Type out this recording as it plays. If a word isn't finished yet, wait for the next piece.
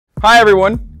Hi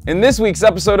everyone! In this week's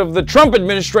episode of the Trump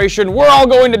administration, we're all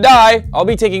going to die, I'll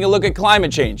be taking a look at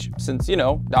climate change, since, you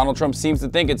know, Donald Trump seems to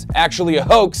think it's actually a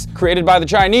hoax created by the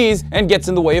Chinese and gets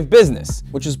in the way of business,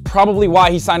 which is probably why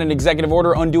he signed an executive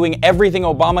order undoing everything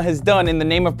Obama has done in the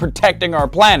name of protecting our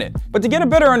planet. But to get a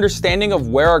better understanding of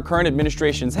where our current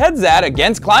administration's head's at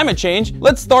against climate change,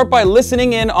 let's start by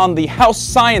listening in on the House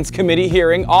Science Committee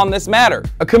hearing on this matter.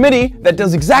 A committee that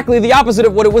does exactly the opposite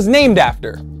of what it was named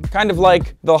after. Kind of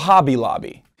like the Hobby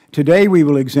Lobby. Today we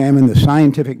will examine the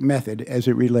scientific method as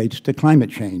it relates to climate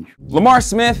change. Lamar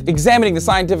Smith examining the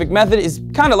scientific method is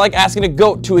kind of like asking a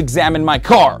goat to examine my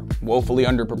car. Woefully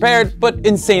underprepared, but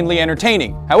insanely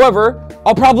entertaining. However,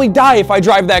 I'll probably die if I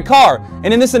drive that car.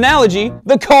 And in this analogy,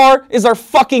 the car is our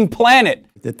fucking planet.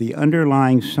 That the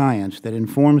underlying science that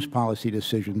informs policy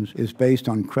decisions is based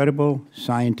on credible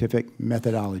scientific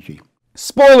methodology.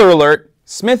 Spoiler alert,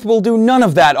 Smith will do none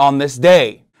of that on this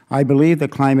day. I believe the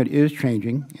climate is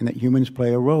changing and that humans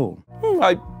play a role.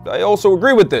 I also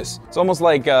agree with this. It's almost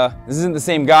like this isn't the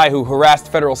same guy who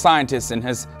harassed federal scientists and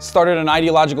has started an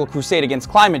ideological crusade against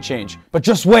climate change. But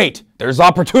just wait, there's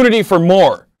opportunity for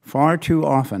more. Far too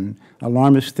often,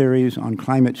 alarmist theories on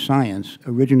climate science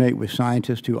originate with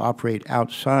scientists who operate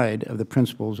outside of the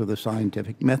principles of the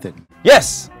scientific method.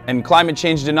 Yes, and climate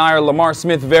change denier Lamar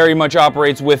Smith very much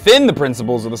operates within the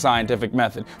principles of the scientific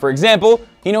method. For example,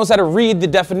 he knows how to read the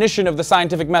definition of the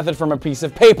scientific method from a piece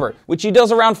of paper, which he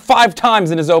does around 5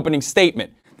 times in his opening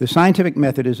statement. The scientific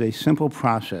method is a simple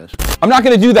process. I'm not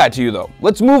going to do that to you though.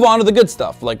 Let's move on to the good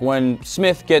stuff, like when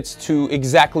Smith gets to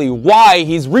exactly why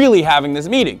he's really having this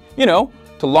meeting. You know,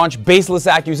 to launch baseless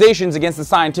accusations against the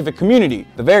scientific community,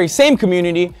 the very same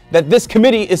community that this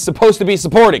committee is supposed to be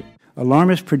supporting.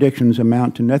 Alarmist predictions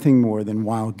amount to nothing more than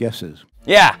wild guesses.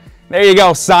 Yeah, there you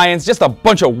go, science. Just a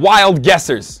bunch of wild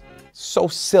guessers. So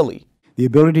silly. The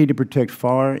ability to predict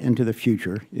far into the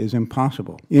future is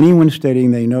impossible. Anyone stating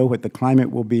they know what the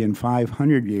climate will be in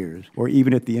 500 years, or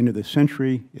even at the end of the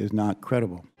century, is not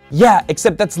credible. Yeah,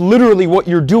 except that's literally what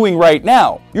you're doing right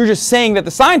now. You're just saying that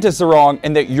the scientists are wrong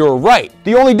and that you're right.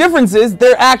 The only difference is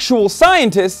they're actual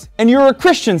scientists and you're a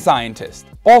Christian scientist.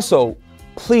 Also,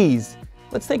 please,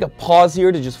 let's take a pause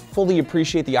here to just fully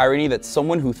appreciate the irony that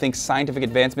someone who thinks scientific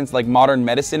advancements like modern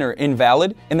medicine are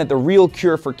invalid and that the real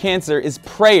cure for cancer is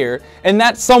prayer, and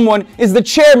that someone is the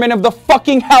chairman of the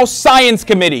fucking House Science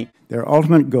Committee. Their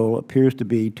ultimate goal appears to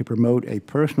be to promote a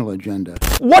personal agenda.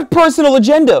 What personal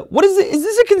agenda? What is it? Is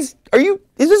this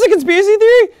a conspiracy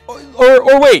theory?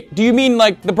 Or wait, do you mean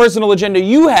like the personal agenda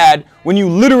you had when you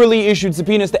literally issued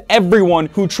subpoenas to everyone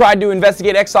who tried to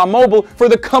investigate ExxonMobil for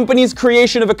the company's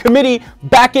creation of a committee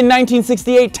back in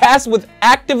 1968 tasked with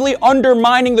actively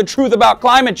undermining the truth about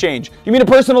climate change? You mean a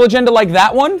personal agenda like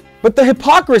that one? But the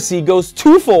hypocrisy goes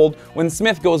twofold when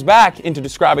Smith goes back into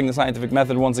describing the scientific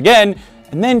method once again,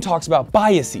 and then talks about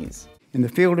biases. In the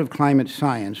field of climate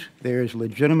science, there is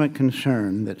legitimate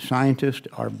concern that scientists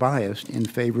are biased in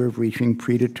favor of reaching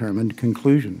predetermined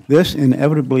conclusions. This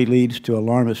inevitably leads to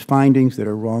alarmist findings that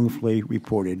are wrongfully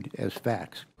reported as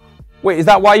facts. Wait, is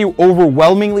that why you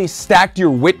overwhelmingly stacked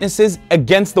your witnesses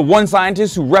against the one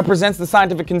scientist who represents the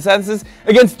scientific consensus,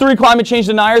 against 3 climate change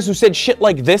deniers who said shit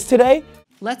like this today?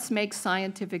 Let's make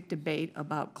scientific debate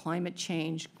about climate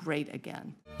change great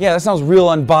again. Yeah, that sounds real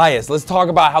unbiased. Let's talk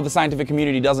about how the scientific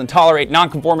community doesn't tolerate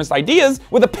nonconformist ideas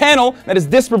with a panel that is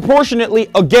disproportionately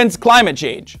against climate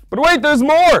change. But wait, there's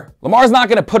more! Lamar's not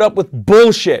gonna put up with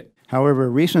bullshit. However, a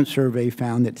recent survey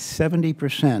found that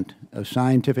 70% of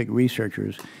scientific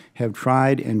researchers have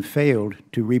tried and failed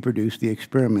to reproduce the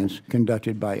experiments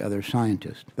conducted by other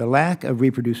scientists. The lack of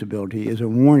reproducibility is a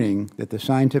warning that the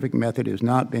scientific method is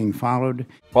not being followed.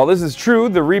 While this is true,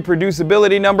 the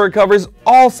reproducibility number covers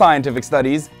all scientific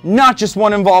studies, not just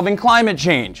one involving climate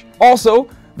change. Also,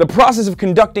 the process of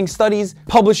conducting studies,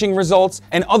 publishing results,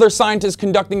 and other scientists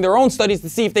conducting their own studies to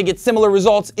see if they get similar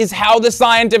results is how the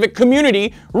scientific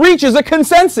community reaches a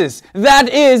consensus. That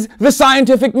is the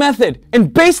scientific method.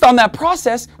 And based on that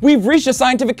process, we've reached a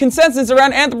scientific consensus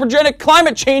around anthropogenic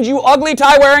climate change, you ugly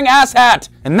tie-wearing asshat.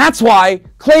 And that's why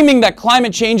claiming that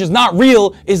climate change is not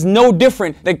real is no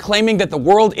different than claiming that the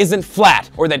world isn't flat,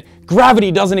 or that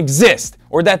gravity doesn't exist,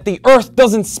 or that the Earth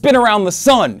doesn't spin around the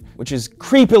sun, which is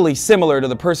creepily similar to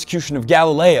the persecution of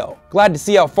Galileo. Glad to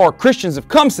see how far Christians have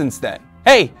come since then.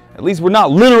 Hey, at least we're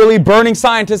not literally burning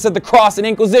scientists at the cross and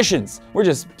inquisitions. We're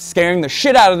just scaring the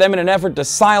shit out of them in an effort to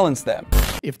silence them.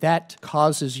 If that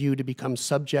causes you to become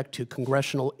subject to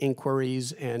congressional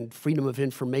inquiries and Freedom of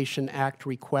Information Act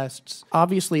requests,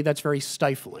 obviously that's very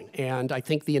stifling. And I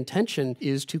think the intention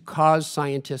is to cause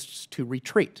scientists to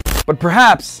retreat. But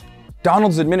perhaps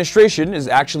Donald's administration is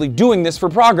actually doing this for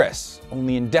progress.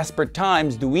 Only in desperate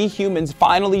times do we humans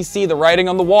finally see the writing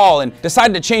on the wall and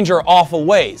decide to change our awful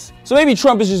ways. So maybe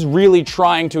Trump is just really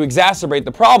trying to exacerbate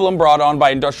the problem brought on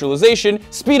by industrialization,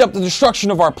 speed up the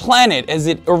destruction of our planet as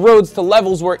it erodes to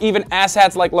levels where even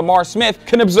asshats like Lamar Smith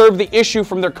can observe the issue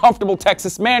from their comfortable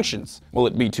Texas mansions. Will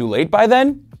it be too late by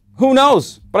then? Who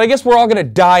knows? But I guess we're all gonna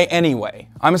die anyway.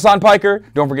 I'm Hassan Piker.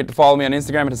 Don't forget to follow me on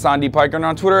Instagram at Hassan D. Piker and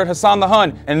on Twitter at Hassan the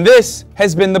Hun. And this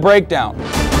has been The Breakdown.